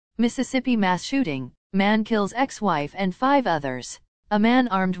Mississippi mass shooting, man kills ex-wife and 5 others. A man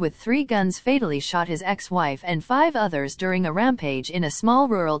armed with 3 guns fatally shot his ex-wife and 5 others during a rampage in a small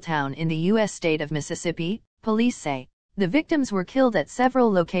rural town in the U.S. state of Mississippi, police say. The victims were killed at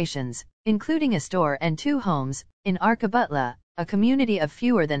several locations, including a store and 2 homes, in Arkabutla, a community of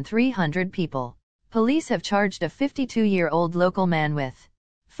fewer than 300 people. Police have charged a 52-year-old local man with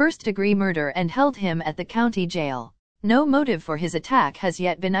first-degree murder and held him at the county jail. No motive for his attack has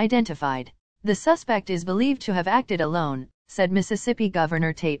yet been identified. The suspect is believed to have acted alone, said Mississippi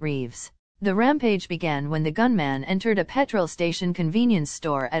Governor Tate Reeves. The rampage began when the gunman entered a petrol station convenience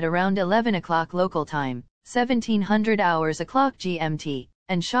store at around 11 o'clock local time, 1700 hours o'clock GMT,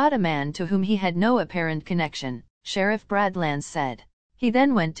 and shot a man to whom he had no apparent connection, Sheriff Brad Lance said. He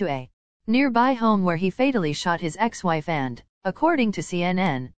then went to a nearby home where he fatally shot his ex-wife and, according to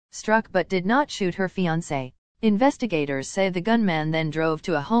CNN, struck but did not shoot her fiance. Investigators say the gunman then drove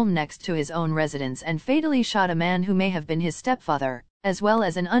to a home next to his own residence and fatally shot a man who may have been his stepfather, as well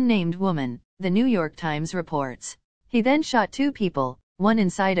as an unnamed woman, the New York Times reports. He then shot 2 people, one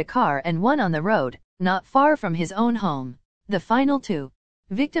inside a car and one on the road, not far from his own home. The final 2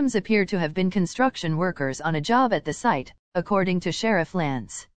 victims appear to have been construction workers on a job at the site, according to Sheriff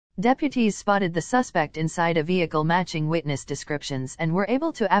Lance. Deputies spotted the suspect inside a vehicle matching witness descriptions and were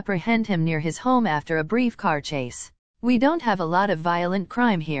able to apprehend him near his home after a brief car chase. "We don't have a lot of violent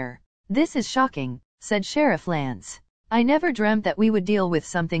crime here. This is shocking," said Sheriff Lance. "I never dreamt that we would deal with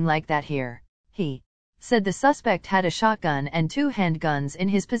something like that here." He said the suspect had a shotgun and 2 handguns in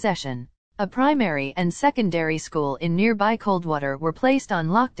his possession. A primary and secondary school in nearby Coldwater were placed on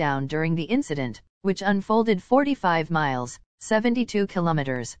lockdown during the incident, which unfolded 45 miles, 72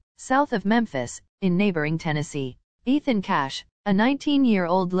 kilometers, south of Memphis, in neighboring Tennessee. Ethan Cash, a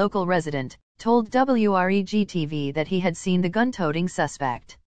 19-year-old local resident, told WREG-TV that he had seen the gun-toting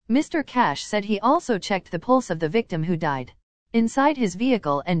suspect. Mr. Cash said he also checked the pulse of the victim who died inside his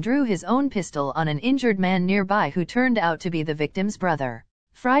vehicle and drew his own pistol on an injured man nearby who turned out to be the victim's brother.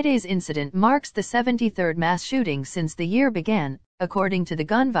 Friday's incident marks the 73rd mass shooting since the year began, according to the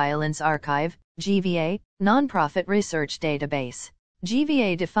Gun Violence Archive, GVA, nonprofit research database.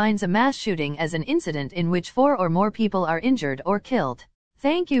 GVA defines a mass shooting as an incident in which 4 or more people are injured or killed.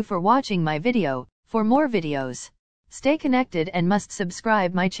 Thank you for watching my video. For more videos, stay connected and must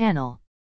subscribe my channel.